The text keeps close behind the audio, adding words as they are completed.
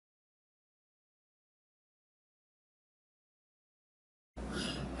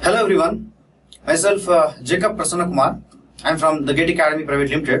Hello everyone, myself Jacob Prasanna Kumar. I am from the Gate Academy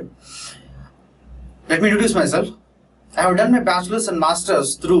Private Limited. Let me introduce myself. I have done my bachelor's and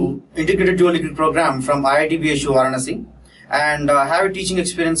master's through integrated dual degree program from IIT BSU Varanasi, and I have a teaching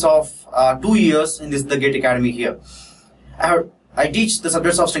experience of 2 years in the Gate Academy here. I teach the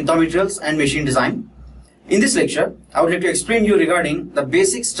subjects of strength of materials and machine design. In this lecture, I would like to explain you regarding the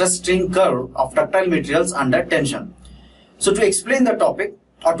basic stress strain curve of ductile materials under tension. So to explain the topic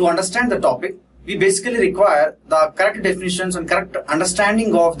or to understand the topic, we basically require the correct definitions and correct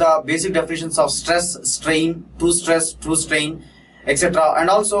understanding of the basic definitions of stress, strain, true strain, etc.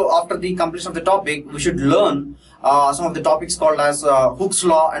 And also after the completion of the topic, we should learn some of the topics called as Hooke's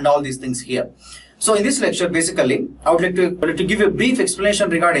law and all these things here. So in this lecture, basically, I would like to give you a brief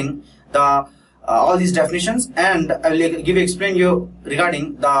explanation regarding the all these definitions, and I will explain you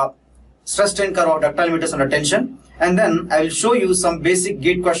regarding the stress strain curve of ductile materials under tension, and then I will show you some basic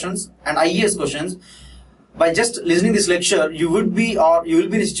gate questions and IES questions. By just listening this lecture, you will be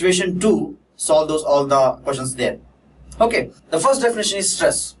in a situation to solve all the questions there. Okay, the first definition is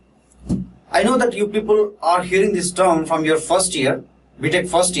stress. I know that you people are hearing this term from your first year, BTech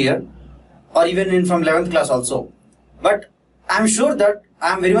first year, or even from 11th class also. But I am sure that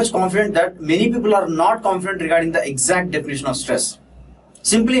I am very much confident that many people are not confident regarding the exact definition of stress.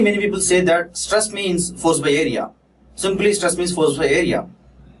 Simply, many people say that stress means force by area. Simply, stress means force by area.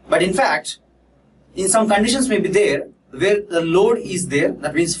 But in fact, in some conditions may be there where the load is there,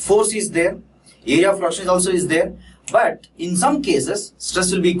 that means force is there, area of fluctuation also is there, but in some cases,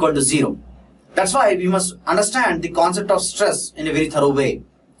 stress will be equal to zero. That's why we must understand the concept of stress in a very thorough way.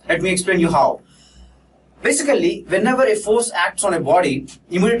 Let me explain you how. Basically, whenever a force acts on a body,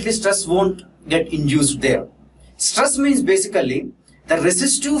 immediately stress won't get induced there. Stress means basically the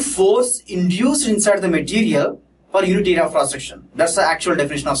resistive force induced inside the material per unit area of cross section. That's the actual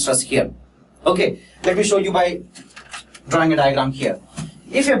definition of stress here. Okay, let me show you by drawing a diagram here.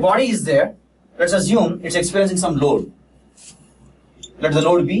 If a body is there, let's assume it's experiencing some load. Let the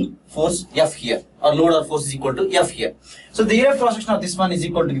load be force F here, or load or force is equal to F here. So the area of cross section of this one is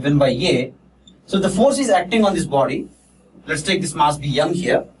equal to given by A. So the force is acting on this body. Let's take this mass B m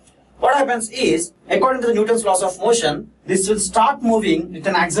here. What happens is, according to the Newton's laws of motion, this will start moving with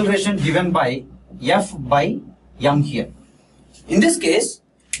an acceleration given by F by m here. In this case,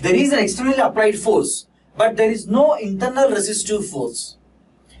 there is an externally applied force, but there is no internal resistive force.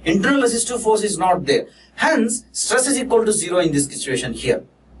 Internal resistive force is not there. Hence, stress is equal to zero in this situation here.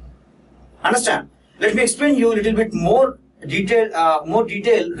 Understand? Let me explain you a little bit more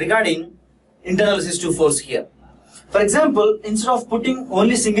detail regarding internal resistive force here. For example, instead of putting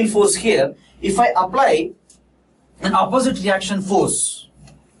only single force here, if I apply an opposite reaction force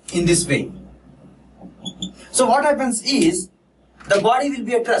in this way, so what happens is the body will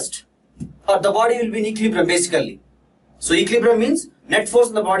be at rest, or the body will be in equilibrium basically. So equilibrium means net force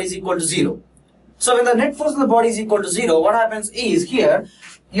in the body is equal to zero. So when the net force in the body is equal to zero, what happens is here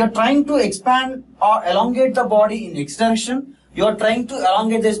you are trying to expand or elongate the body in x direction. You are trying to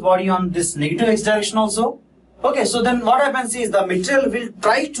elongate this body on this negative x direction also. Okay, so then what happens is the material will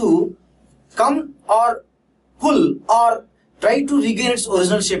try to come or pull or try to regain its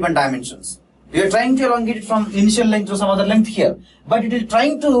original shape and dimensions. We are trying to elongate it from initial length to some other length here, but it is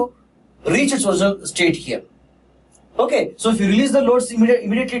trying to reach its original state here. Okay, so if you release the loads,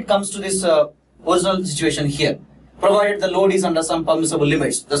 immediately it comes to this original situation here, provided the load is under some permissible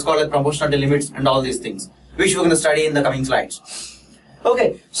limits. That's called like proportionality limits and all these things, which we're going to study in the coming slides.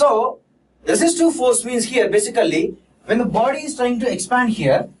 Okay, so resistive force means here basically when the body is trying to expand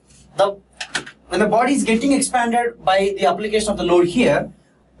here, when the body is getting expanded by the application of the load here,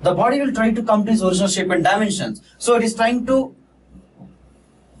 the body will try to come to its original shape and dimensions. So it is trying to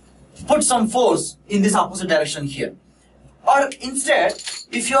put some force in this opposite direction here. Or instead,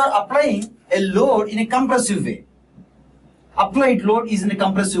 if you are applying a load in a compressive way, applied load is in a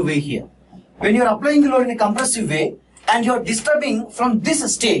compressive way here. When you are applying the load in a compressive way and you are disturbing from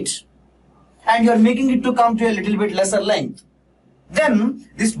this state and you are making it to come to a little bit lesser length, then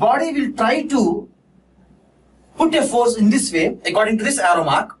this body will try to put a force in this way according to this arrow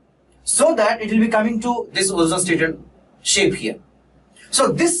mark, so that it will be coming to this original stated shape here.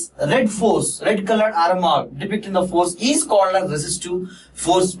 So this red force, red colored arrow mark depicting the force is called a resistive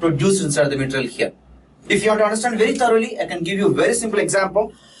force produced inside the material here. If you want to understand very thoroughly, I can give you a very simple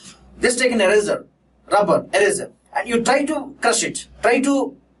example. Just take an eraser, rubber eraser, and you try to crush it, try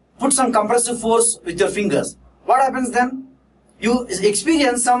to put some compressive force with your fingers. What happens then? You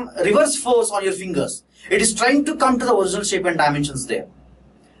experience some reverse force on your fingers. It is trying to come to the original shape and dimensions there.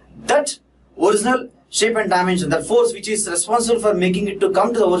 That original shape and dimension, that force which is responsible for making it to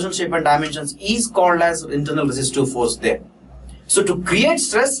come to the original shape and dimensions is called as internal resistive force there. So to create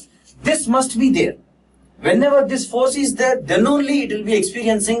stress, this must be there. Whenever this force is there, then only it will be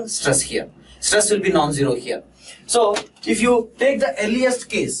experiencing stress here. Stress will be non-zero here. So if you take the earliest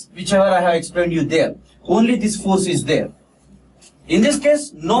case, whichever I have explained you there, only this force is there. In this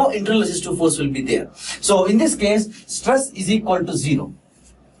case, no internal resistive force will be there. So in this case, stress is equal to 0.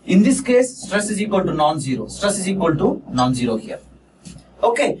 In this case, stress is equal to non-zero. Stress is equal to non-zero here.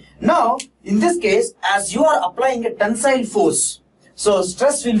 Okay, now in this case, as you are applying a tensile force, so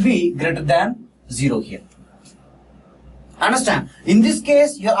stress will be greater than 0 here. Understand? In this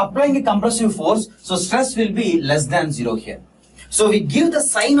case, you are applying a compressive force, so stress will be less than 0 here. So we give the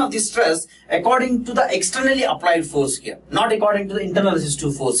sign of the stress according to the externally applied force here, not according to the internal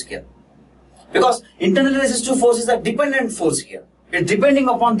resistive force here. Because internal resistive force is a dependent force here. It's depending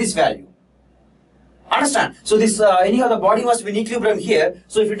upon this value. Understand? So this anyhow the body must be in equilibrium here.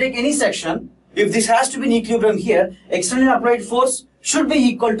 So if you take any section, if this has to be in equilibrium here, externally applied force should be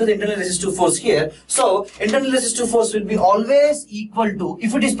equal to the internal resistive force here. So internal resistive force will be always equal to,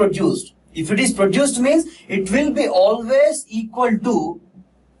 if it is produced. If it is produced means it will be always equal to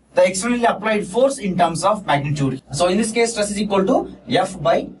the externally applied force in terms of magnitude. So in this case, stress is equal to F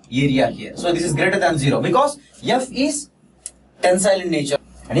by area here. So this is greater than 0 because F is tensile in nature.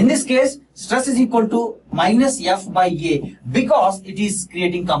 And in this case, stress is equal to minus F by A because it is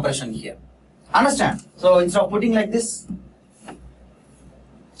creating compression here. Understand? So instead of putting like this,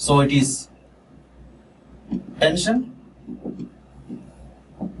 so it is tension,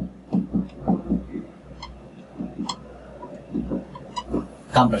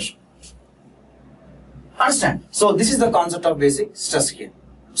 compression. Understand? So this is the concept of basic stress here.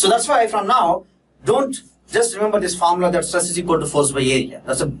 So that's why from now, don't just remember this formula that stress is equal to force by area.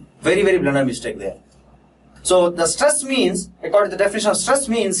 That's a very, very blunder mistake there. So the stress means, according to the definition of stress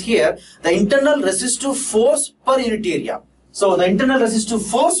means here, the internal resistive force per unit area. So the internal resistive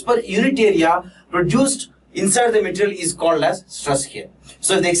force per unit area produced inside the material is called as stress here.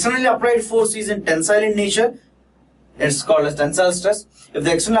 So if the externally applied force is in tensile in nature, it's called as tensile stress. If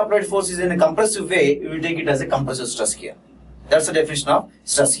the external applied force is in a compressive way, we will take it as a compressive stress here. That's the definition of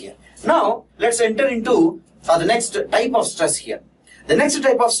stress here. Now, let's enter into the next type of stress here. The next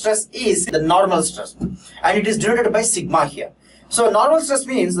type of stress is the normal stress, and it is denoted by sigma here. So normal stress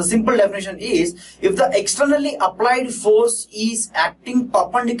means, the simple definition is, if the externally applied force is acting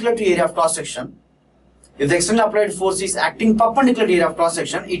perpendicular to area of cross section, if the externally applied force is acting perpendicular to area of cross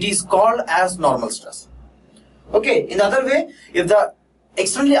section, it is called as normal stress. Okay, in the other way, if the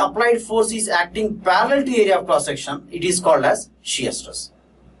externally applied force is acting parallel to area of cross section, it is called as shear stress.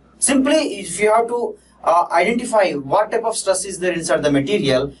 Simply, if you have to identify what type of stress is there inside the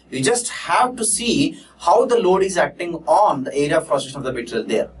material, you just have to see how the load is acting on the area of cross section of the material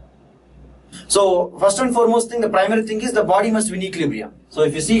there. So first and foremost thing, the primary thing is the body must be in equilibrium. So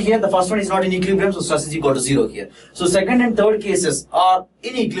if you see here, the first one is not in equilibrium, so stress is equal to 0 here. So second and third cases are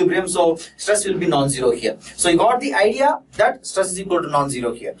in equilibrium, so stress will be non-zero here. So you got the idea that stress is equal to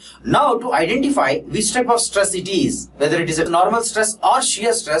non-zero here. Now to identify which type of stress it is, whether it is a normal stress or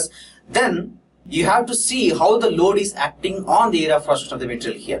shear stress, then you have to see how the load is acting on the area of cross section of the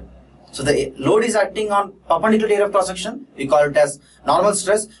material here. So the load is acting on perpendicular to area of cross section, we call it as normal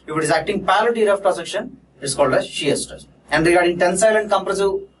stress. If it is acting parallel to area of cross section, it is called as shear stress. And regarding tensile and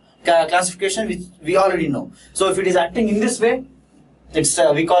compressive classification, which we already know. So if it is acting in this way, it's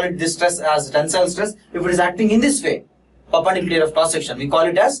we call it this stress as tensile stress. If it is acting in this way, perpendicular to area of cross section, we call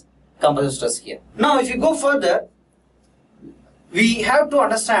it as compressive stress here. Now if you go further, we have to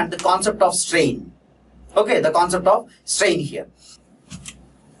understand the concept of strain. Okay, the concept of strain here.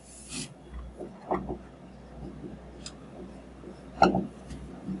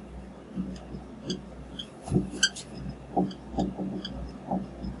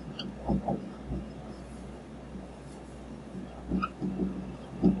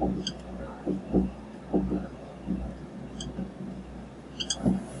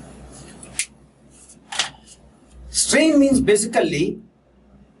 Strain means basically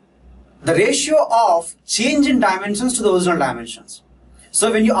the ratio of change in dimensions to the original dimensions.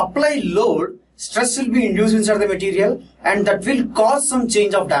 So when you apply load, stress will be induced inside the material and that will cause some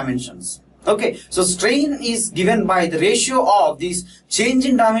change of dimensions. Okay, so strain is given by the ratio of these change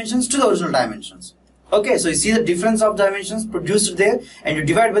in dimensions to the original dimensions. Okay, so you see the difference of dimensions produced there and you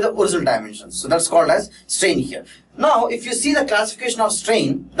divide by the original dimensions. So that's called as strain here. Now, if you see the classification of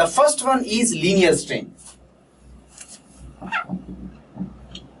strain, the first one is linear strain.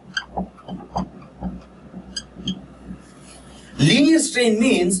 Linear strain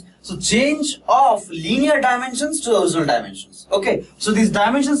means, so So change of linear dimensions to original dimensions. Okay, so these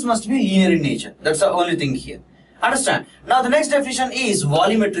dimensions must be linear in nature. That's the only thing here. Understand? Now the next definition is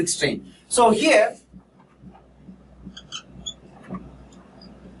volumetric strain. So here,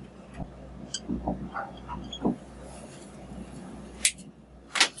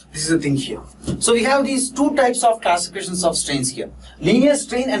 this is the thing here. So we have these two types of classifications of strains here. Linear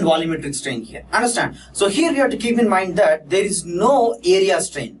strain and volumetric strain here. Understand? So here we have to keep in mind that there is no area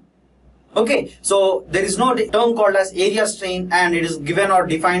strain. Okay, so there is no term called as area strain, and it is given or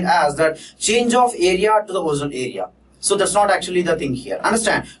defined as that change of area to the original area. So that's not actually the thing here.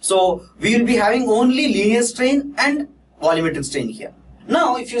 Understand? So we will be having only linear strain and volumetric strain here.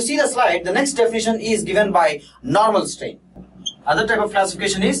 Now if you see the slide, the next definition is given by normal strain. Other type of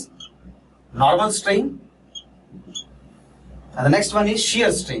classification is normal strain, and the next one is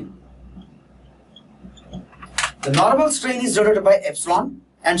shear strain. The normal strain is denoted by epsilon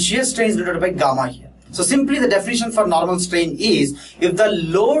and shear strain is denoted by gamma here. So simply the definition for normal strain is if the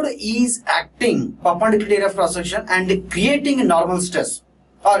load is acting perpendicular to area of cross section and creating a normal stress,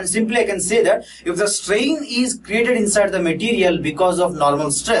 or simply I can say that if the strain is created inside the material because of normal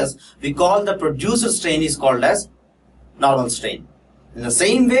stress, we call the produced strain is called as normal strain. In the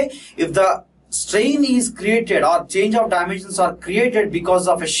same way, if the strain is created or change of dimensions are created because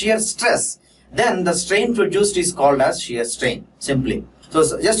of a shear stress, then the strain produced is called as shear strain, simply.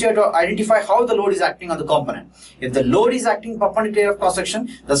 So just you have to identify how the load is acting on the component. If the load is acting perpendicular to cross section,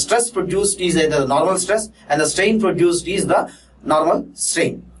 the stress produced is either the normal stress and the strain produced is the normal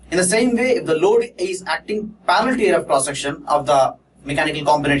strain. In the same way, if the load is acting parallel to area of cross section of the mechanical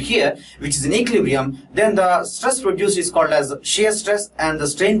component here, which is in equilibrium, then the stress produced is called as shear stress and the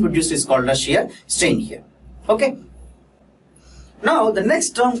strain produced is called as shear strain here. Okay. Now the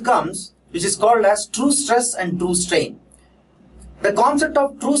next term comes, which is called as true stress and true strain. The concept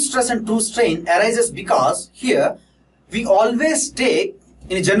of true stress and true strain arises because here we always take,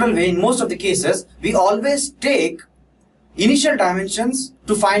 in a general way, in most of the cases, we always take initial dimensions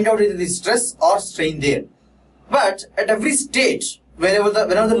to find out whether there is stress or strain there. But at every stage, whenever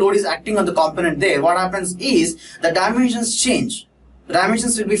the load is acting on the component there, what happens is the dimensions change. The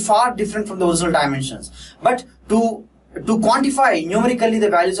dimensions will be far different from the original dimensions. But to quantify numerically the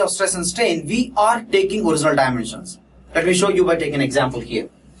values of stress and strain, we are taking original dimensions. Let me show you by taking an example here.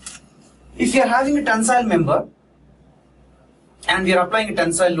 If you are having a tensile member and we are applying a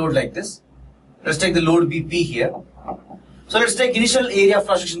tensile load like this, let's take the load be P here. So let's take initial area of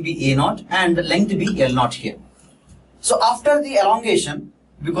cross section be A0 and the length be L0 here. So after the elongation,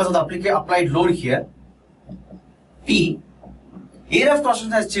 because of the applied load here, P, area of cross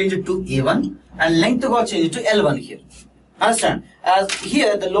section has changed to A1 and length got changed to L1 here. Understand? As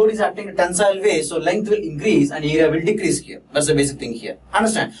here the load is acting in a tensile way, so length will increase and area will decrease here. That's the basic thing here.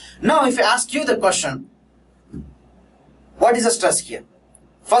 Understand? Now if I ask you the question, what is the stress here?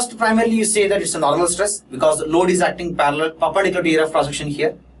 First, primarily you say that it's a normal stress because the load is acting perpendicular to area of cross section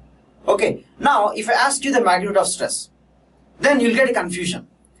here. Okay. Now if I ask you the magnitude of stress, then you'll get a confusion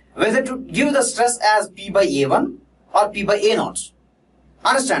whether to give the stress as P by A1 or P by A0.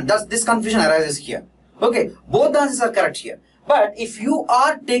 Understand? Thus this confusion arises here. Okay, both the answers are correct here. But if you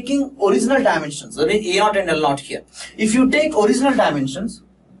are taking original dimensions, that is A0 and L0 here. If you take original dimensions,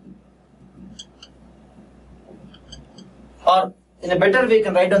 or in a better way you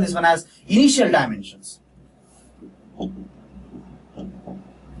can write down this one as initial dimensions.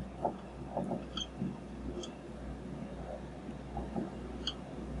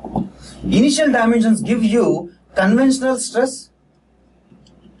 Initial dimensions give you conventional stress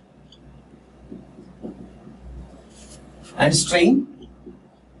and strain.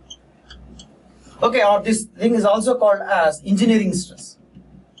 Okay, or this thing is also called as engineering stress.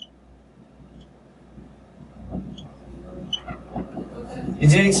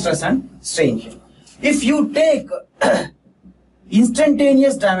 Engineering stress and strain here. If you take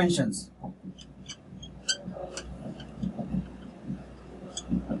instantaneous dimensions,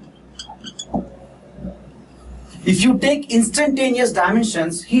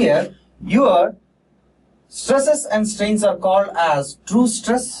 here, your stresses and strains are called as true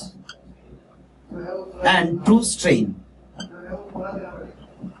stress and true strain.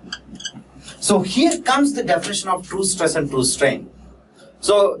 So here comes the definition of true stress and true strain.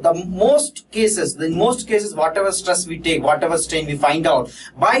 So in most cases, whatever stress we take, whatever strain we find out,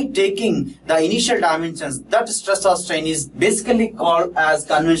 by taking the initial dimensions, that stress or strain is basically called as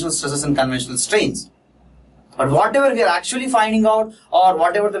conventional stresses and conventional strains. But whatever we are actually finding out, or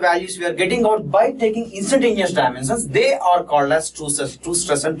whatever the values we are getting out by taking instantaneous dimensions, they are called as true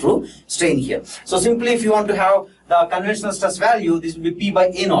stress and true strain here. So simply if you want to have the conventional stress value, this will be P by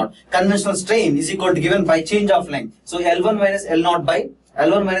A naught. Conventional strain is equal to given by change of length. So L1 minus L naught by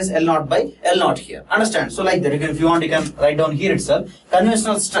L1 minus L naught by L naught here. Understand? So like that, you can, if you want, you can write down here itself.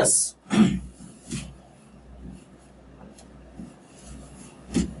 Conventional stress.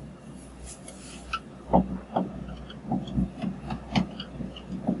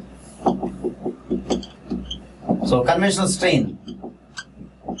 So conventional strain.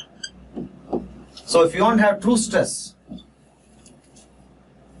 So if you want to have true stress,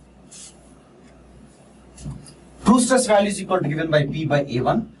 value is equal to given by P by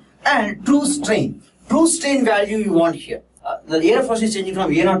A1, and true strain value you want here. The area of force is changing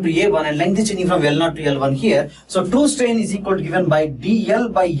from A0 to A1 and length is changing from L0 to L1 here. So true strain is equal to given by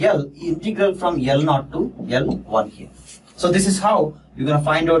dL by L integral from L0 to L1 here. So this is how you're going to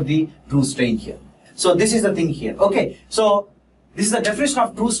find out the true strain here. So this is the thing here. Okay, so this is the definition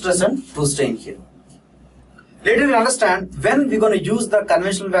of true stress and true strain here. Later we'll understand when we're going to use the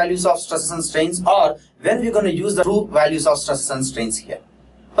conventional values of stresses and strains, or when we're going to use the true values of stresses and strains here.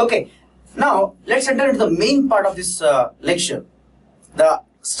 Okay, now let's enter into the main part of this lecture, the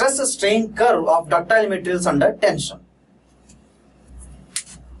stress strain curve of ductile materials under tension.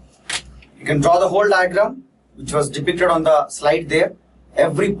 You can draw the whole diagram which was depicted on the slide there.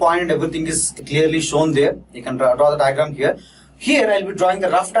 Every point and everything is clearly shown there. You can draw the diagram here. Here I will be drawing the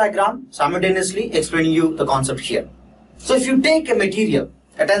rough diagram, simultaneously explaining you the concept here. So if you take a material,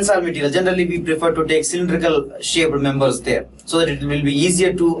 a tensile material, generally we prefer to take cylindrical shaped members there, so that it will be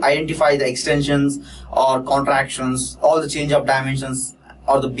easier to identify the extensions or contractions, all the change of dimensions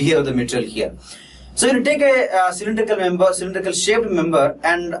or the behavior of the material here. So you take a cylindrical shaped member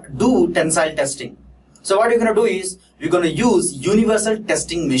and do tensile testing. So what you're going to do is, you're going to use universal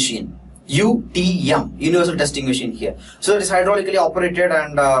testing machine, UTM, universal testing machine here. So it is hydraulically operated,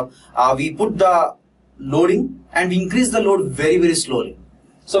 and we put the loading and we increase the load very, very slowly.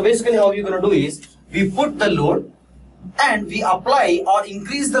 So basically how you're going to do is, we put the load and we apply or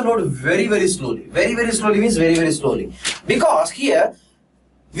increase the load very, very slowly. Very, very slowly means very, very slowly. Because here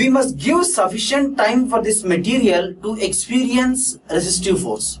we must give sufficient time for this material to experience resistive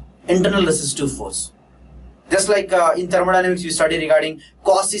force, internal resistive force. Just like in thermodynamics, we study regarding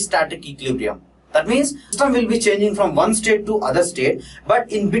quasi-static equilibrium. That means system will be changing from one state to other state, but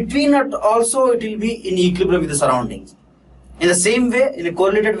in between it also it will be in equilibrium with the surroundings. In the same way, in a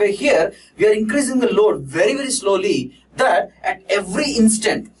correlated way here, we are increasing the load very, very slowly, that at every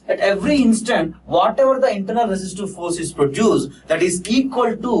instant, whatever the internal resistive force is produced, that is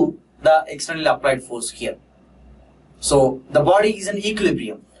equal to the externally applied force here. So the body is in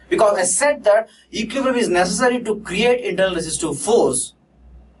equilibrium. Because I said that equilibrium is necessary to create internal resistive force,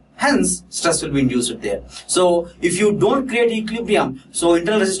 hence stress will be induced there. So if you don't create equilibrium, so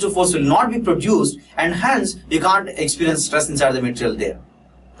internal resistive force will not be produced, and hence you can't experience stress inside the material there.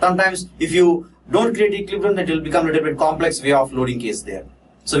 Sometimes if you don't create equilibrium, that will become a little bit complex way of loading case there.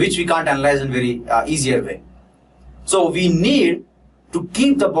 So which we can't analyze in very easier way. So we need to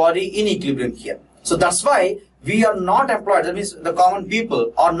keep the body in equilibrium here. So that's why we are not employed, that means the common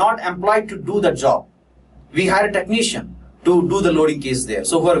people are not employed to do the job. We hire a technician to do the loading case there.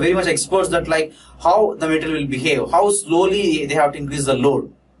 So who are very much experts that like how the material will behave, how slowly they have to increase the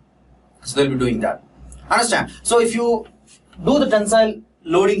load. So they'll be doing that. Understand? So if you do the tensile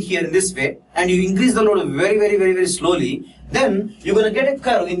loading here in this way and you increase the load very, very, very, very slowly, then you're going to get a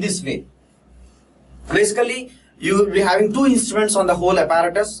curve in this way. Basically, you will be having two instruments on the whole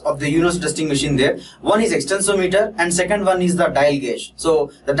apparatus of the universal testing machine there. One is extensometer and second one is the dial gauge.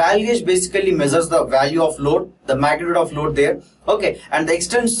 So the dial gauge basically measures the value of load, the magnitude of load there. Okay, and the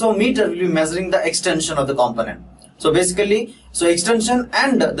extensometer will be measuring the extension of the component. So basically, so extension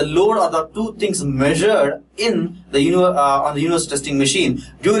and the load are the two things measured in the on the universal testing machine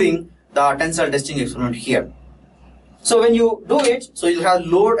during the tensile testing experiment here. So when you do it, so you'll have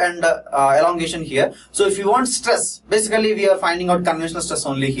load and elongation here. So if you want stress, basically we are finding out conventional stress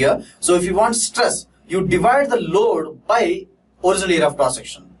only here. So if you want stress, you divide the load by original area of cross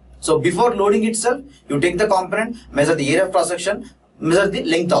section. So before loading itself, you take the component, measure the area of cross section, measure the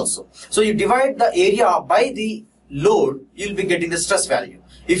length also. So you divide the area by the load, you'll be getting the stress value.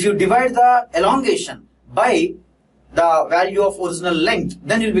 If you divide the elongation by the value of original length,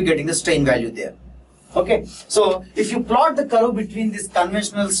 then you'll be getting the strain value there. Okay, so if you plot the curve between this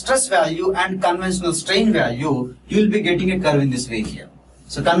conventional stress value and conventional strain value, you will be getting a curve in this way here.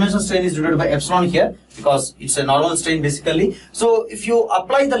 So conventional strain is denoted by epsilon here because it's a normal strain basically. So if you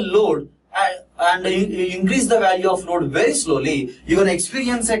apply the load and you increase the value of load very slowly, you're going to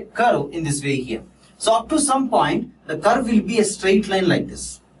experience a curve in this way here. So up to some point, the curve will be a straight line like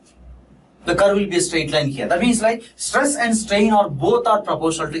this. the curve will be a straight line here. That means like stress and strain are both are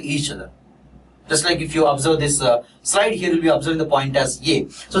proportional to each other. Just like if you observe this slide here, you'll be observing the point as A.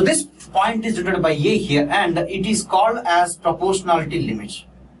 So this point is denoted by A here, and it is called as proportionality limit.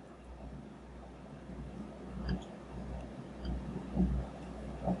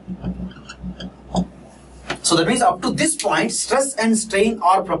 So that means up to this point, stress and strain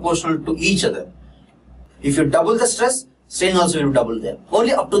are proportional to each other. If you double the stress, strain also will double there.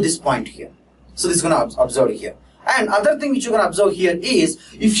 Only up to this point here. So this is going to observe here. And other thing which you can observe here is,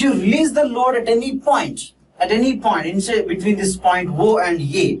 if you release the load at any point inside between this point O and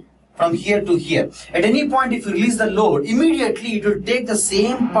A, from here to here, at any point if you release the load, immediately it will take the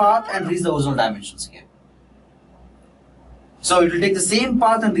same path and reach the original dimensions here. So it will take the same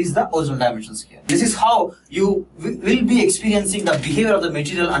path and reach the original dimensions here. This is how you will be experiencing the behavior of the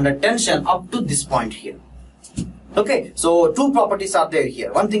material under tension up to this point here. Okay, so two properties are there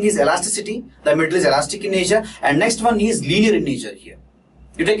here. One thing is elasticity, the material is elastic in nature, and next one is linear in nature here.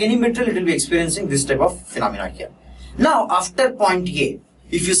 You take any material, it will be experiencing this type of phenomena here. Now, after point A,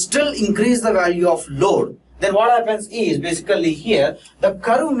 if you still increase the value of load, then what happens is, basically here, the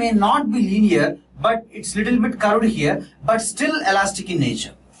curve may not be linear, but it's little bit curved here, but still elastic in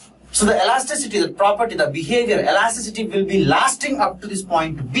nature. So the elasticity, the property, the behavior, elasticity will be lasting up to this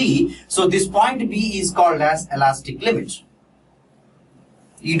point B. So this point B is called as elastic limit.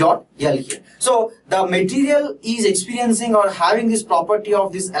 E dot L here. So the material is experiencing or having this property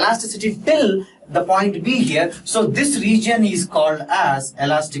of this elasticity till the point B here. So this region is called as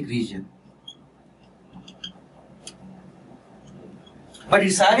elastic region. But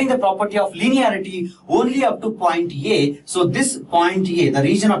it's having the property of linearity only up to point A. So this point A, the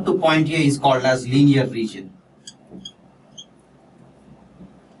region up to point A, is called as linear region.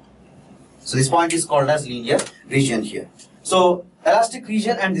 So this point is called as linear region here. So elastic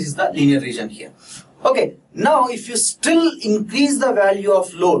region, and this is the linear region here. Okay, now if you still increase the value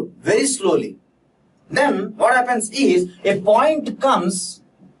of load very slowly, then what happens is a point comes,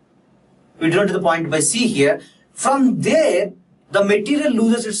 we denote the point by C here. From there, the material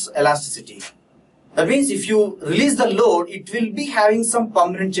loses its elasticity. That means if you release the load, it will be having some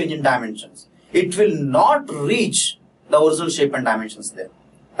permanent change in dimensions. It will not reach the original shape and dimensions there.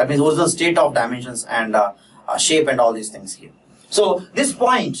 That means original state of dimensions and shape and all these things here. So this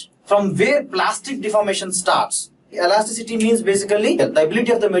point, from where plastic deformation starts, elasticity means basically the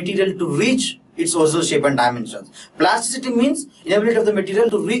ability of the material to reach its original shape and dimensions. Plasticity means inability of the material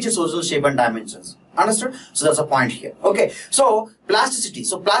to reach its original shape and dimensions. Understood? So that's a point here. Okay. So plasticity.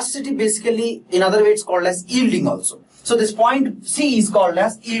 So plasticity basically, in other way, it's called as yielding also. So this point C is called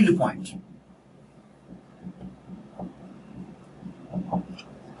as yield point.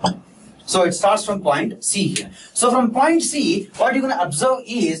 So it starts from point C here. So from point C, what you're going to observe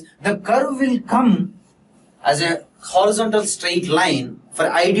is the curve will come as a horizontal straight line for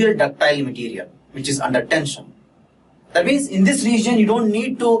ideal ductile material, which is under tension. That means in this region, you don't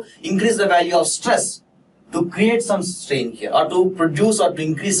need to increase the value of stress to create some strain here, or to produce or to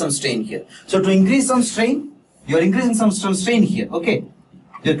increase some strain here. So to increase some strain, you are increasing some strain here, okay?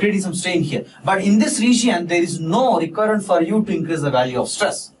 You are creating some strain here. But in this region, there is no requirement for you to increase the value of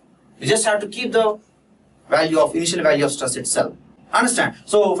stress. You just have to keep the value of initial value of stress itself. Understand?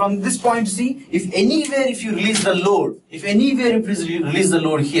 So from this point C, if anywhere if you release the load, if anywhere if you release the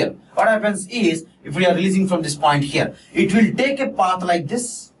load here, what happens is, if we are releasing from this point here, it will take a path like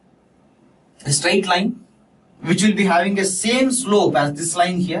this, a straight line, which will be having the same slope as this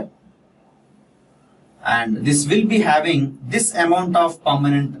line here, and this will be having this amount of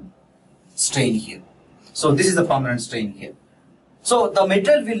permanent strain here. So this is the permanent strain here. So the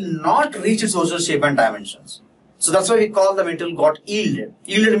material will not reach its original shape and dimensions. So that's why we call the material got yielded.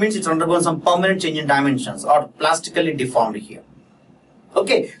 Yielded means it's undergone some permanent change in dimensions or plastically deformed here.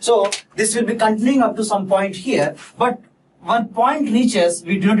 Okay, so this will be continuing up to some point here, but one point reaches,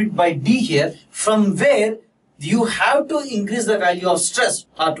 we denote it by D here, from where you have to increase the value of stress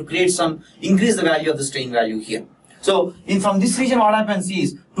or to create some, increase the value of the strain value here. So from this region, what happens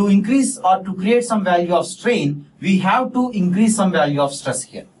is, to increase or to create some value of strain, we have to increase some value of stress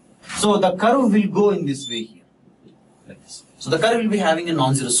here. So the curve will go in this way here, like this. So the curve will be having a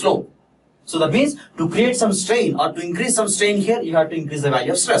non-zero slope. So that means to create some strain or to increase some strain here, you have to increase the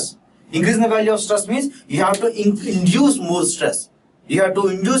value of stress. Increasing the value of stress means you have to induce more stress. You have to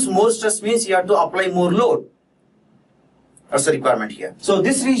induce more stress means you have to apply more load. That's the requirement here. So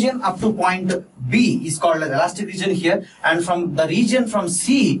this region up to point B is called as elastic region here, and from the region from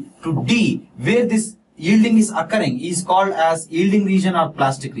C to D, where this yielding is occurring, is called as yielding region or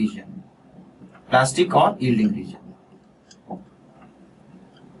plastic region. Plastic or yielding region.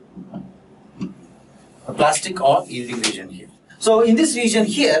 the plastic or yielding region here. So in this region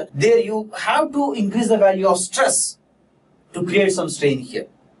here, there you have to increase the value of stress to create some strain here.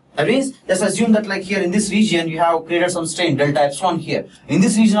 That means, let's assume that like here in this region, you have created some strain delta epsilon here. In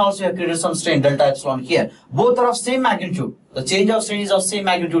this region also you have created some strain delta epsilon here. Both are of same magnitude. The change of strain is of same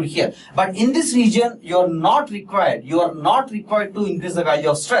magnitude here. But in this region, you are not required to increase the value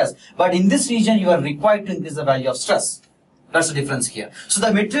of stress. But in this region, you are required to increase the value of stress. That's the difference here. So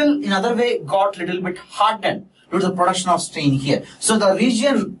the material in other way got little bit hardened due to the production of strain here. So the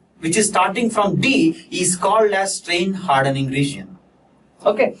region which is starting from D is called as strain hardening region.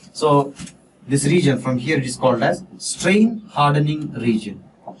 Okay, so this region from here it is called as strain hardening region.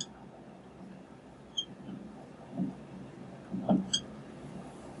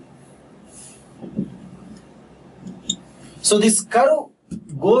 So this curve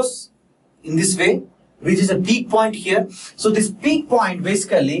goes in this way, which is a peak point here. So this peak point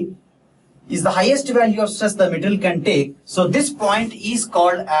basically is the highest value of stress the material can take. So this point is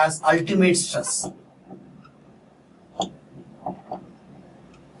called as ultimate stress.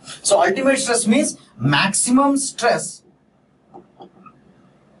 So ultimate stress means maximum stress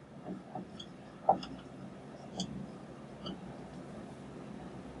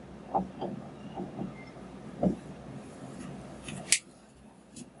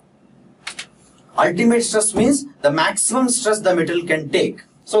ultimate stress means the maximum stress the material can take.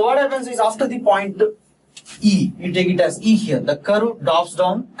 So what happens is after the point E, you take it as E here, the curve drops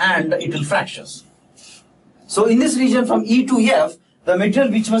down and it will fractures. So in this region from E to F, the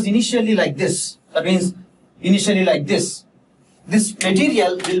material which was initially like this, that means initially like this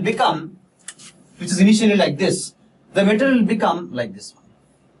material will become, which is initially like this, the material will become like this one.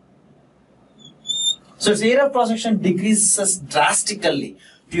 So its area of cross section decreases drastically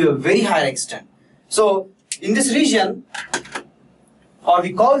to a very high extent. So in this region, or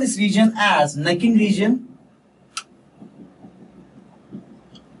we call this region as necking region,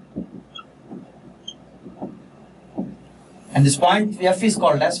 and this point F is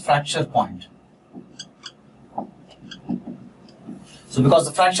called as fracture point. So because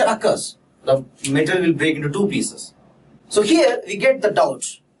the fracture occurs, the material will break into two pieces. So here we get the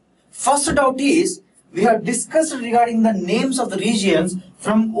doubts. First doubt is, we have discussed regarding the names of the regions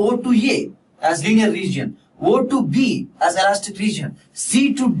from O to A as linear region, O to B as elastic region,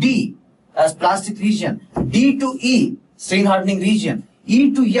 C to D as plastic region, D to E strain hardening region,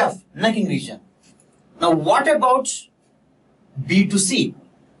 E to F necking region. Now what about B to C?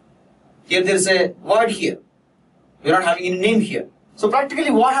 Here there is a word here. We are not having any name here. So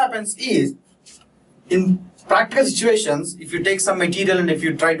practically what happens is, in practical situations, if you take some material and if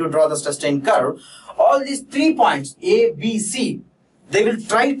you try to draw the stress strain curve, all these 3 points A, B, C, they will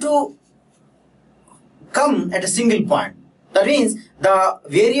try to come at a single point. That means the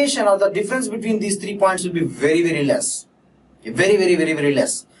variation or the difference between these 3 points will be very, very less. Very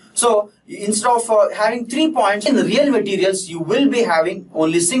less. So instead of having 3 points in the real materials, you will be having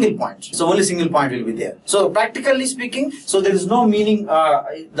only single points. So only single point will be there. So practically speaking, so there is no meaning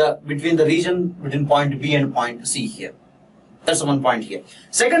between the region between point B and point C here. That's one point here.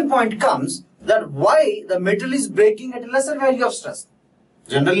 Second point comes that why the metal is breaking at a lesser value of stress.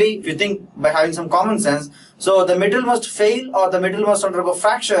 Generally, if you think by having some common sense, so the metal must fail or the metal must undergo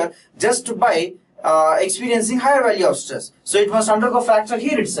fracture just by experiencing higher value of stress. So it must undergo fracture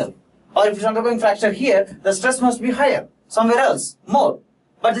here itself. Or if it's undergoing fracture here, the stress must be higher, somewhere else, more.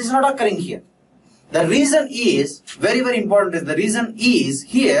 But this is not occurring here. The reason is, very, very important is, the reason is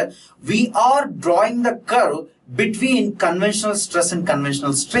here, we are drawing the curve between conventional stress and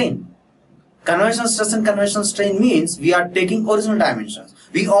conventional strain. Conventional stress and conventional strain means we are taking original dimensions.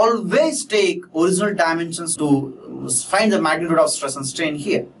 We always take original dimensions to find the magnitude of stress and strain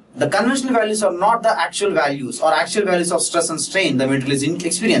here. The conventional values are not the actual values or actual values of stress and strain the material is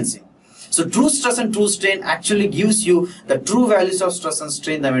experiencing. So true stress and true strain actually gives you the true values of stress and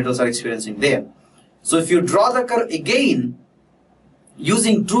strain the materials are experiencing there. So if you draw the curve again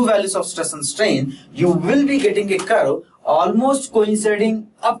using true values of stress and strain, you will be getting a curve almost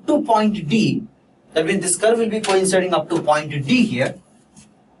coinciding up to point D. That means this curve will be coinciding up to point D here.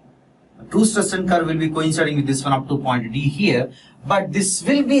 True stress strain curve will be coinciding with this one up to point D here. But this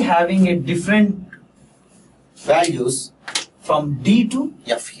will be having a different values from D to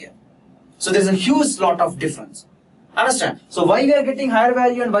F here. So there is a huge lot of difference. Understand? So why we are getting higher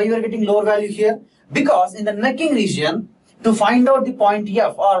value and why we are getting lower value here? Because in the necking region, to find out the point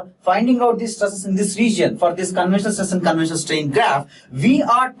F or finding out the stresses in this region for this conventional stress and conventional strain graph, we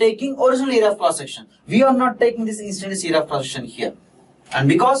are taking original area of cross section. We are not taking this instantaneous area of cross section here. And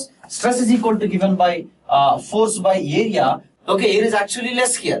because stress is equal to given by force by area, Okay, area is actually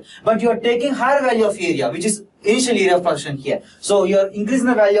less here, but you are taking higher value of area, which is initial area of cross section here. So you are increasing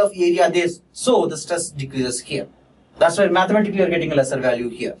the value of area there, so the stress decreases here. That's why mathematically you are getting a lesser value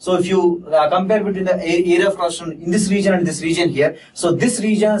here. So if you compare between the area of cross section in this region and this region here, so this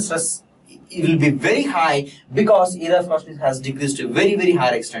region stress it will be very high because area of cross section has decreased to a very, very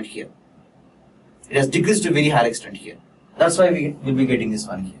high extent here. It has decreased to a very high extent here. That's why we will be getting this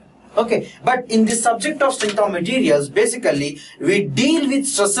one here. Okay, but in the subject of strength of materials, basically we deal with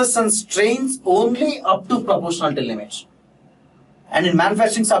stresses and strains only up to proportionality limits. And in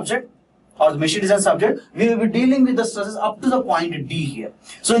manufacturing subject or the machine design subject, we will be dealing with the stresses up to the point D here.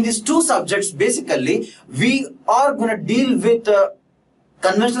 So in these two subjects, basically we are going to deal with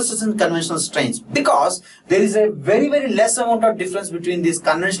conventional stresses and conventional strains, because there is a very, very less amount of difference between these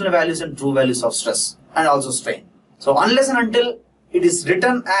conventional values and true values of stress and also strain. So unless and until it is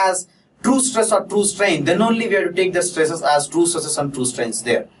written as true stress or true strain, then only we have to take the stresses as true stresses and true strains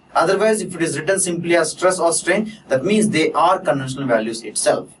there. Otherwise, if it is written simply as stress or strain, that means they are conventional values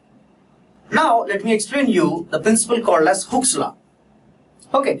itself. Now, let me explain you the principle called as Hooke's law.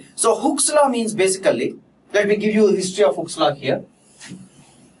 Okay, so Hooke's law means basically, let me give you a history of Hooke's law here.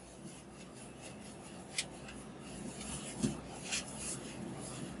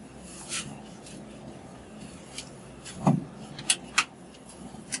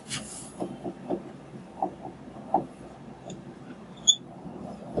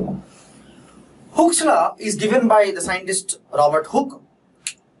 Hooke's law is given by the scientist Robert Hooke.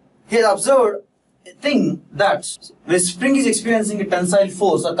 He has observed a thing that when spring is experiencing a tensile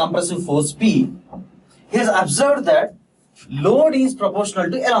force or compressive force P, he has observed that load is proportional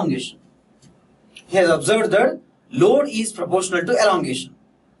to elongation. He has observed that load is proportional to elongation.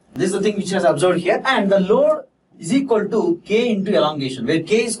 This is the thing which he has observed here, and the load is equal to K into elongation, where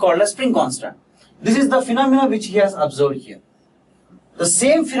K is called as spring constant. This is the phenomena which he has observed here. The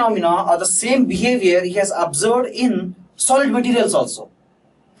same phenomena or the same behavior he has observed in solid materials also.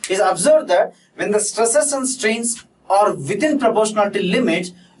 He has observed that when the stresses and strains are within proportionality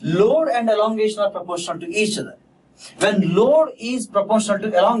limits, load and elongation are proportional to each other. When load is proportional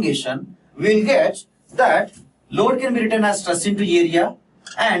to elongation, we will get that load can be written as stress into area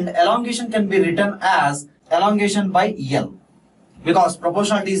and elongation can be written as elongation by L. Because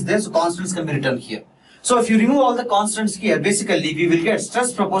proportionality is there, so constants can be written here. So if you remove all the constants here, basically we will get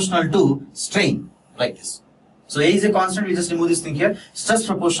stress proportional to strain, like this. So A is a constant, we just remove this thing here, stress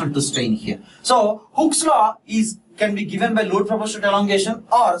proportional to strain here. So Hooke's law can be given by load proportional to elongation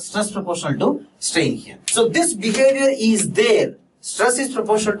or stress proportional to strain here. So this behavior is there, stress is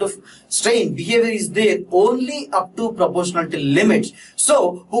proportional to strain, behavior is there only up to proportionality limits.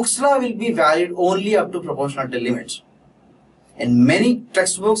 So Hooke's law will be valid only up to proportionality limits. In many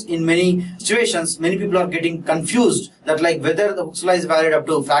textbooks, in many situations, many people are getting confused that like whether the Hooke's law is valid up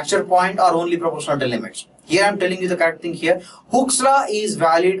to fracture point or only proportionality limits. Here I am telling you the correct thing here. Hooke's law is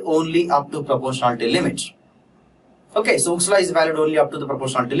valid only up to proportionality limits. Okay, so Hooke's law is valid only up to the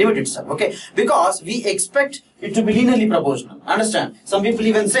proportionality limit itself. Okay, because we expect it to be linearly proportional. Understand? Some people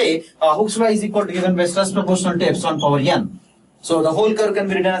even say Hooke's law is equal to given by stress proportional to epsilon power n. So the whole curve can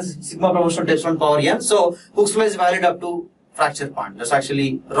be written as sigma proportional to epsilon power n. So Hooke's law is valid up to fracture point. That's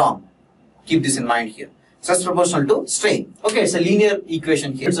actually wrong. Keep this in mind here. Stress proportional to strain. Okay, it's a linear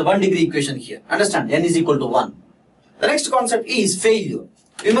equation here. It's a 1 degree equation here. Understand? N is equal to 1. The next concept is failure.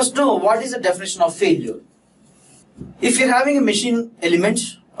 We must know what is the definition of failure. If you're having a machine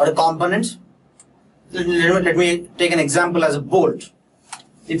element or a component, let me take an example as a bolt.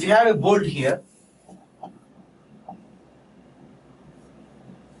 If you have a bolt here,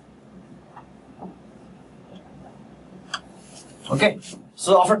 okay,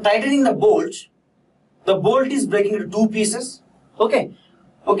 so after tightening the bolt is breaking into two pieces. Okay,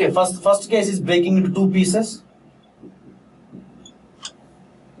 first case is breaking into two pieces.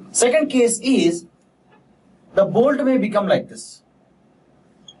 Second case is the bolt may become like this.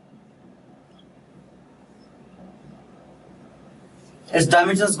 Its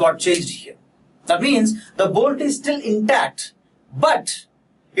dimensions got changed here. That means the bolt is still intact, but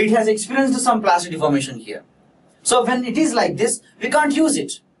it has experienced some plastic deformation here. So when it is like this, we can't use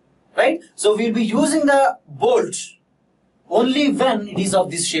it, right? So we'll be using the bolt only when it is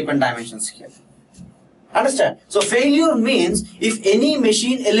of this shape and dimensions here. Understand? So failure means if any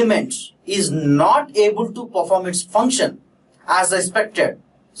machine element is not able to perform its function as expected,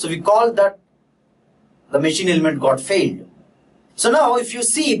 so we call that the machine element got failed. So now if you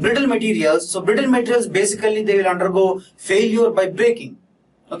see brittle materials, so brittle materials basically they will undergo failure by breaking.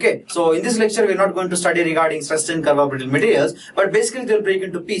 Okay, so in this lecture we are not going to study regarding stress strain curve of brittle materials, but basically they will break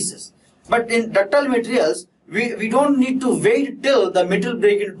into pieces. But in ductile materials, we don't need to wait till the metal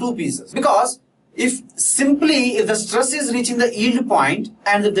break into two pieces, because if the stress is reaching the yield point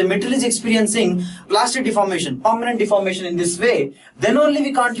and if the metal is experiencing plastic deformation, permanent deformation in this way, then only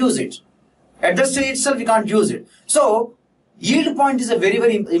we can't use it. At the stage itself we can't use it. So yield point is a very,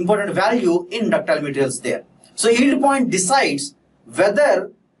 very important value in ductile materials there. So yield point decides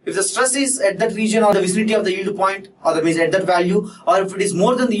whether if the stress is at that region or the vicinity of the yield point, or that means at that value, or if it is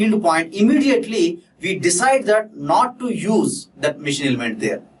more than the yield point, immediately we decide that not to use that machine element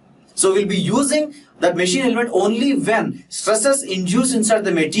there. So we'll be using that machine element only when stresses induced inside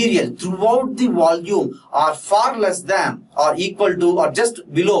the material throughout the volume are far less than or equal to or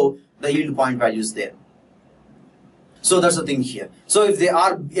just below the yield point values there. So that's the thing here. So if they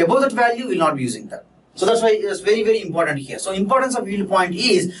are above that value, we'll not be using that. So that's why it's very, very important here. So importance of yield point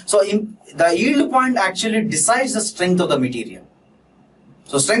is, the yield point actually decides the strength of the material.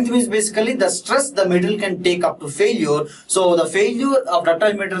 So strength means basically the stress the material can take up to failure. So the failure of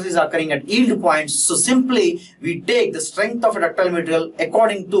ductile materials is occurring at yield points. So simply we take the strength of a ductile material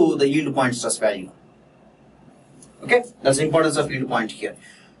according to the yield point stress value. Okay, that's the importance of yield point here.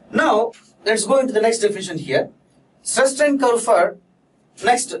 Now let's go into the next definition here. Stress strain curve for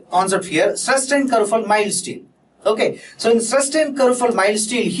next concept here, stress strain curve for mild steel. Okay, so in stress strain curve for mild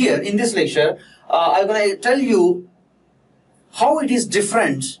steel here in this lecture, I'm going to tell you how it is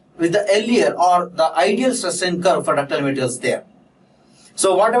different with the earlier or the ideal stress strain curve for ductile materials there.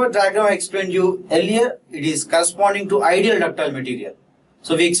 So whatever diagram I explained you earlier, it is corresponding to ideal ductile material.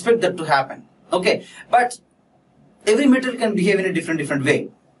 So we expect that to happen. Okay, but every material can behave in a different way.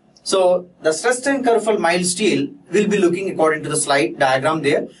 So the stress strain curve for mild steel will be looking according to the slide diagram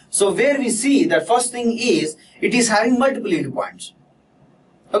there. So where we see that first thing is it is having multiple yield points.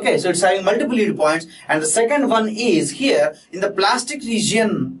 Okay, so it's having multiple yield points, and the second one is here in the plastic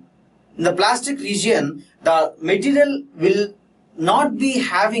region. In the plastic region, the material will not be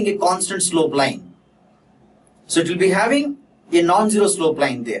having a constant slope line. So it will be having a non-zero slope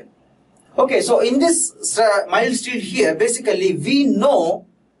line there. Okay, so in this mild steel here, basically we know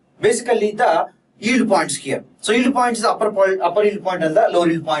the yield points here. So yield point is the upper yield point and the lower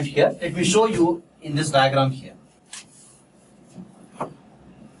yield point here. Let me show you in this diagram here.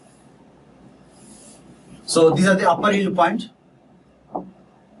 So these are the upper yield point,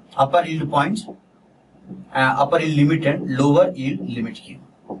 upper yield limit and lower yield limit here.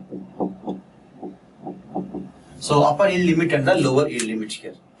 So upper yield limit and the lower yield limit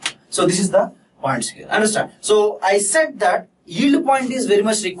here. So this is the points here. Understand? So I said that yield point is very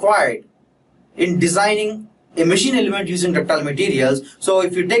much required in designing a machine element using ductile materials. So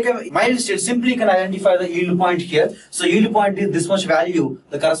if you take a mild steel, simply you can identify the yield point here. So yield point is this much value,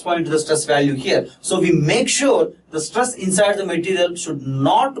 the corresponding to the stress value here. So we make sure the stress inside the material should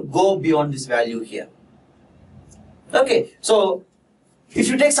not go beyond this value here. Okay, so if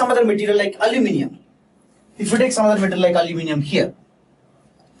you take some other material like aluminium, here,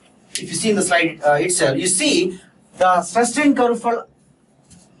 if you see in the slide itself, you see the stress strain curve for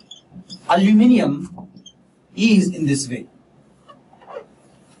aluminium is in this way.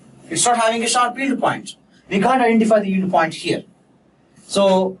 It's not having a sharp yield point. We can't identify the yield point here.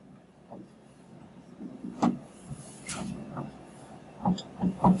 So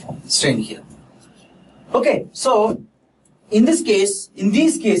strain here. Okay, so in this case, in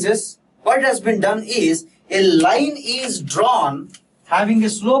these cases, what has been done is a line is drawn having a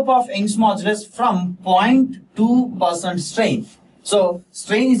slope of Young's modulus from 0.2% strain. So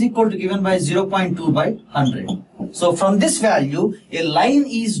strain is equal to given by 0.2 by 100. So from this value, a line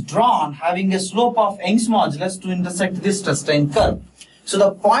is drawn having a slope of Young's modulus to intersect this stress strain curve. So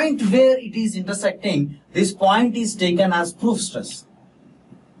the point where it is intersecting, this point is taken as proof stress.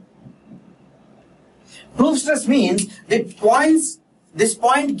 Proof stress means that this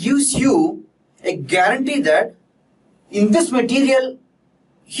point gives you a guarantee that in this material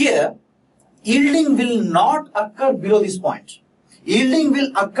here, yielding will not occur below this point. Yielding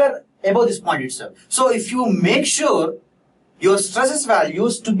will occur above this point itself. So if you make sure your stresses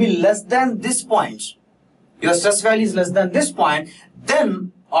values to be less than this point, your stress value is less than this point,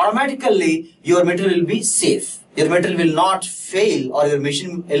 then automatically your material will be safe. Your material will not fail, or your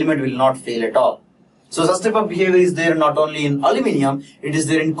machine element will not fail at all. So such type of behavior is there not only in aluminium, it is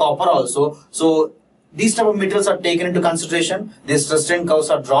there in copper also. So these type of materials are taken into consideration, these stress strain curves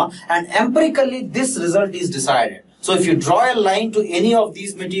are drawn, and empirically this result is decided. So if you draw a line to any of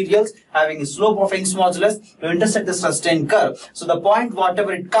these materials having a slope of Young's modulus to intersect the stress strain curve, so the point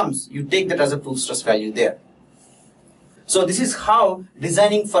whatever it comes, you take that as a proof stress value there. So this is how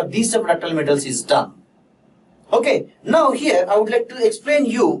designing for these type of ductile metals is done. Okay, now here I would like to explain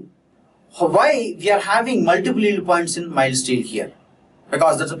you why we are having multiple yield points in mild steel here?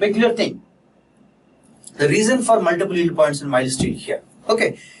 Because that's a peculiar thing. The reason for multiple yield points in mild steel here.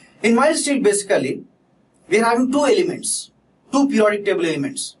 Okay, in mild steel basically we are having two elements, two periodic table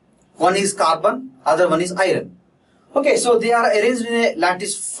elements. One is carbon, other one is iron. Okay, so they are arranged in a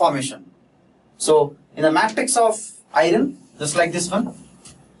lattice formation. So in the matrix of iron, just like this one,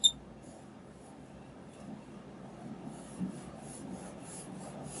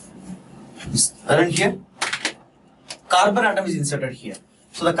 this iron here, carbon atom is inserted here.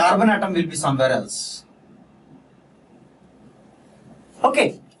 So the carbon atom will be somewhere else.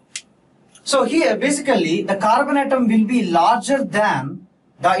 Okay, so here basically the carbon atom will be larger than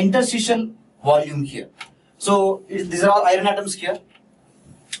the interstitial volume here. So these are all iron atoms here.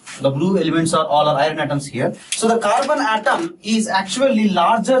 The blue elements are all iron atoms here. So the carbon atom is actually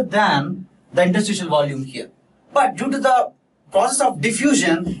larger than the interstitial volume here. But due to the process of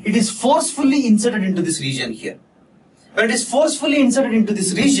diffusion, it is forcefully inserted into this region here. When it is forcefully inserted into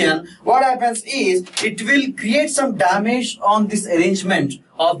this region, what happens is it will create some damage on this arrangement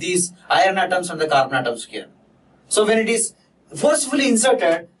of these iron atoms and the carbon atoms here. So when it is forcefully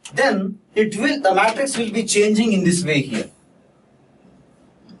inserted, then the matrix will be changing in this way here.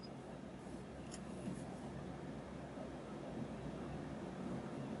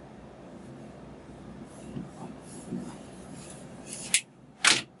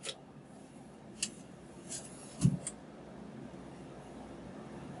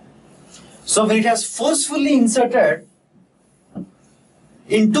 So when it has forcefully inserted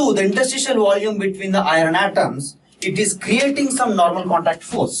into the interstitial volume between the iron atoms, it is creating some normal contact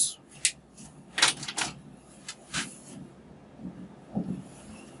force.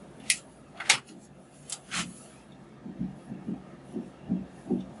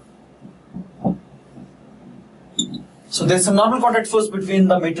 So there is some normal contact force between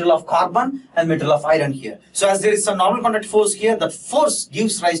the material of carbon and material of iron here. So as there is some normal contact force here, that force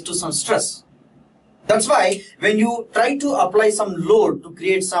gives rise to some stress. That's why when you try to apply some load to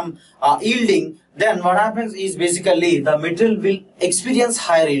create some yielding, then what happens is basically the material will experience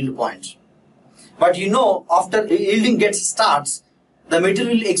higher yield point. But you know, after yielding starts, the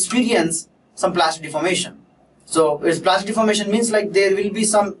material will experience some plastic deformation. So plastic deformation means like there will be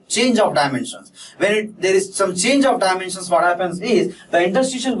some change of dimensions. When there is some change of dimensions, what happens is the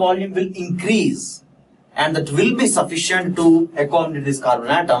interstitial volume will increase, and that will be sufficient to accommodate this carbon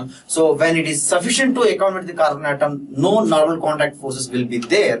atom. So when it is sufficient to accommodate the carbon atom, no normal contact forces will be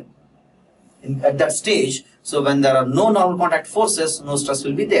there at that stage. So when there are no normal contact forces, no stress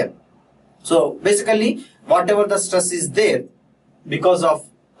will be there. So basically whatever the stress is there, because of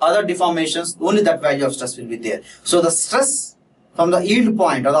other deformations, only that value of stress will be there. So the stress from the yield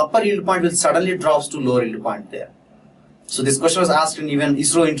point or the upper yield point will suddenly drops to lower yield point there. So this question was asked in even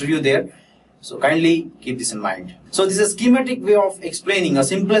ISRO interview there. So kindly keep this in mind. So this is a schematic way of explaining, a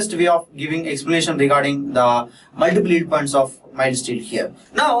simplest way of giving explanation regarding the multiple yield points of mild steel here.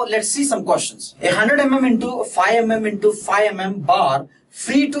 Now let's see some questions. A 100 mm into 5 mm into 5 mm bar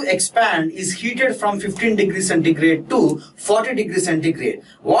free to expand is heated from 15 degrees centigrade to 40 degrees centigrade.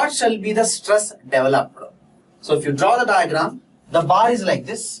 What shall be the stress developed? So if you draw the diagram, the bar is like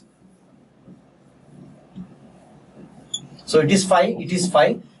this. So it is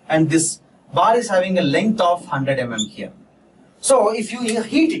 5, and this bar is having a length of 100 mm here. So if you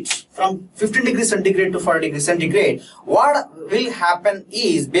heat it from 15 degrees centigrade to 40 degrees centigrade, what will happen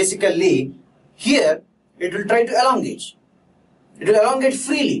is basically here it will try to elongate. It will elongate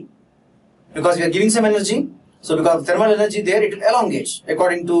freely because we are giving some energy. So because of thermal energy there, it will elongate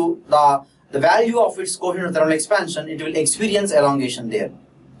according to the value of its coefficient of thermal expansion. It will experience elongation there.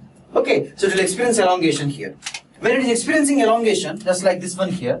 Okay, so it will experience elongation here. When it is experiencing elongation, just like this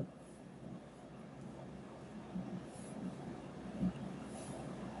one here,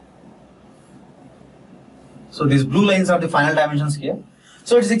 so these blue lines are the final dimensions here.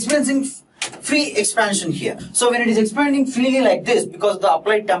 So it is experiencing free expansion here. So when it is expanding freely like this, because the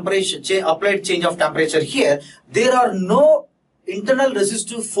applied temperature, applied change of temperature here, there are no internal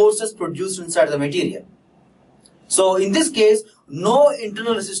resistive forces produced inside the material. So in this case, no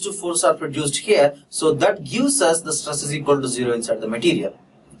internal resistive forces are produced here. So that gives us the stress is equal to 0 inside the material.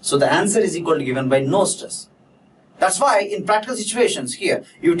 So the answer is equal to given by no stress. That's why in practical situations here,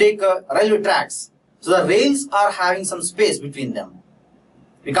 you take railway tracks. So the rails are having some space between them.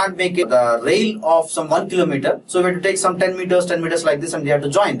 We can't make it the rail of some 1 kilometer. So we have to take some 10 meters like this, and we have to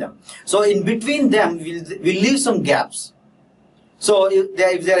join them. So in between them, we'll leave some gaps. So if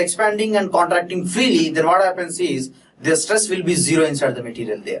they are expanding and contracting freely, then what happens is the stress will be 0 inside the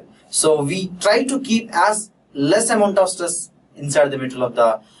material there. So we try to keep as less amount of stress inside the material of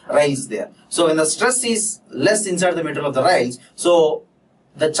the rails there. So when the stress is less inside the material of the rails, so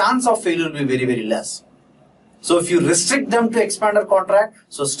the chance of failure will be very, very less. So if you restrict them to expand or contract,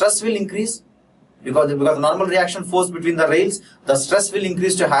 so stress will increase because normal reaction force between the rails, the stress will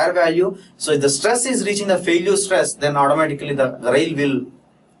increase to a higher value. So if the stress is reaching the failure stress, then automatically the rail will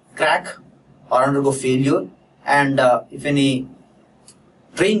crack or undergo failure, and if any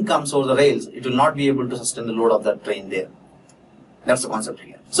train comes over the rails, it will not be able to sustain the load of that train there. That's the concept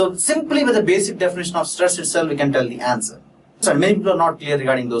here. So simply with the basic definition of stress itself, we can tell the answer. So many people are not clear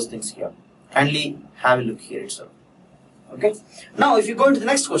regarding those things here. Kindly have a look here itself. Okay. Now if you go into the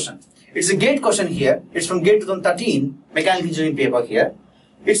next question, it's a GATE question here. It's from GATE 2013 mechanical engineering paper here.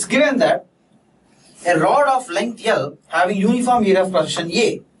 It's given that a rod of length L having uniform area of cross section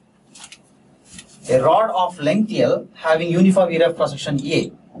A. A rod of length L having uniform area of cross section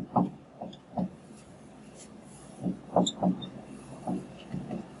A.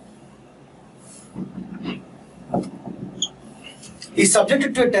 Is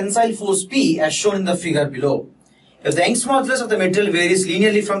subjected to a tensile force P as shown in the figure below. If the Young's modulus of the material varies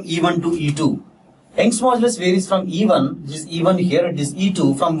linearly from E1 to E2. Young's modulus varies from E1, this is E1 here, it is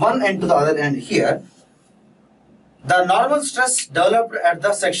E2, from one end to the other end here. The normal stress developed at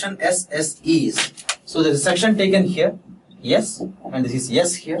the section SS is. So there is a section taken here, S, and this is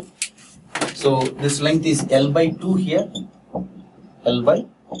S here. So this length is L by 2 here, L by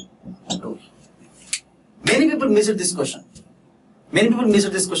 2. Many people missed this question. Many people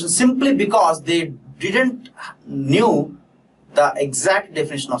missed this question simply because they didn't knew the exact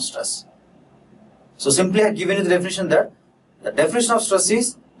definition of stress. So simply I have given you the definition that the definition of stress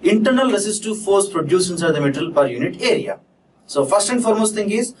is internal resistive force produced inside the material per unit area. So first and foremost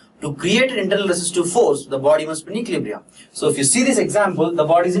thing is to create an internal resistive force, the body must be in equilibrium. So if you see this example, the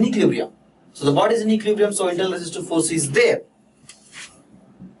body is in equilibrium. So the body is in equilibrium, so internal resistive force is there.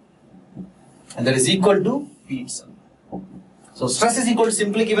 And that is equal to P itself. So stress is equal to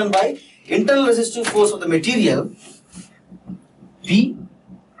simply given by internal resistive force of the material P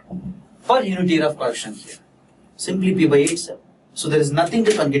per unit area of correction here. Simply P by itself. So there is nothing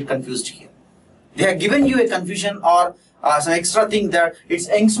to get confused here. They have given you a confusion or some extra thing that its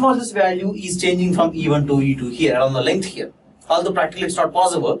Young's modulus value is changing from E1 to E2 here on the length here. Although practically it's not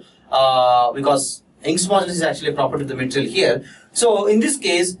possible because Young's modulus is actually a property of the material here. So in this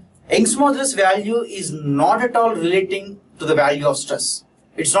case, Young's modulus value is not at all relating to the value of stress.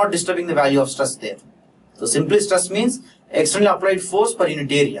 It's not disturbing the value of stress there. So simply stress means externally applied force per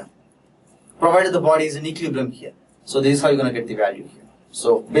unit area, provided the body is in equilibrium here. So this is how you're going to get the value here.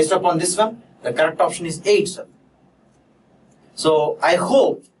 So based upon this one, the correct option is A itself. So I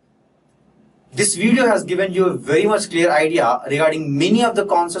hope this video has given you a very much clear idea regarding many of the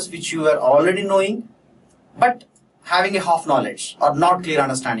concepts which you were already knowing, but having a half knowledge or not clear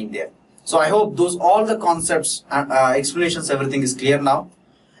understanding there. So I hope all the concepts, explanations, everything is clear now.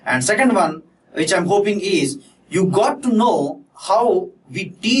 And second one, which I'm hoping is, you got to know how we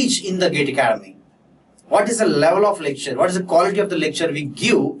teach in the GATE Academy. What is the level of lecture? What is the quality of the lecture we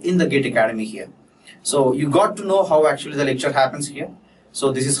give in the GATE Academy here? So you got to know how actually the lecture happens here.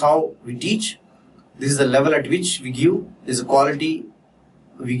 So this is how we teach. This is the level at which we give. This is the quality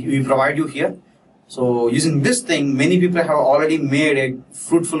we provide you here. So using this thing, many people have already made a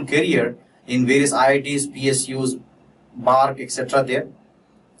fruitful career in various IITs, PSUs, BARC, etc. there.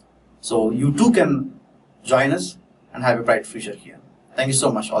 So you too can join us and have a bright future here. Thank you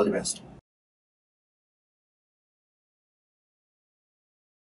so much. All the best.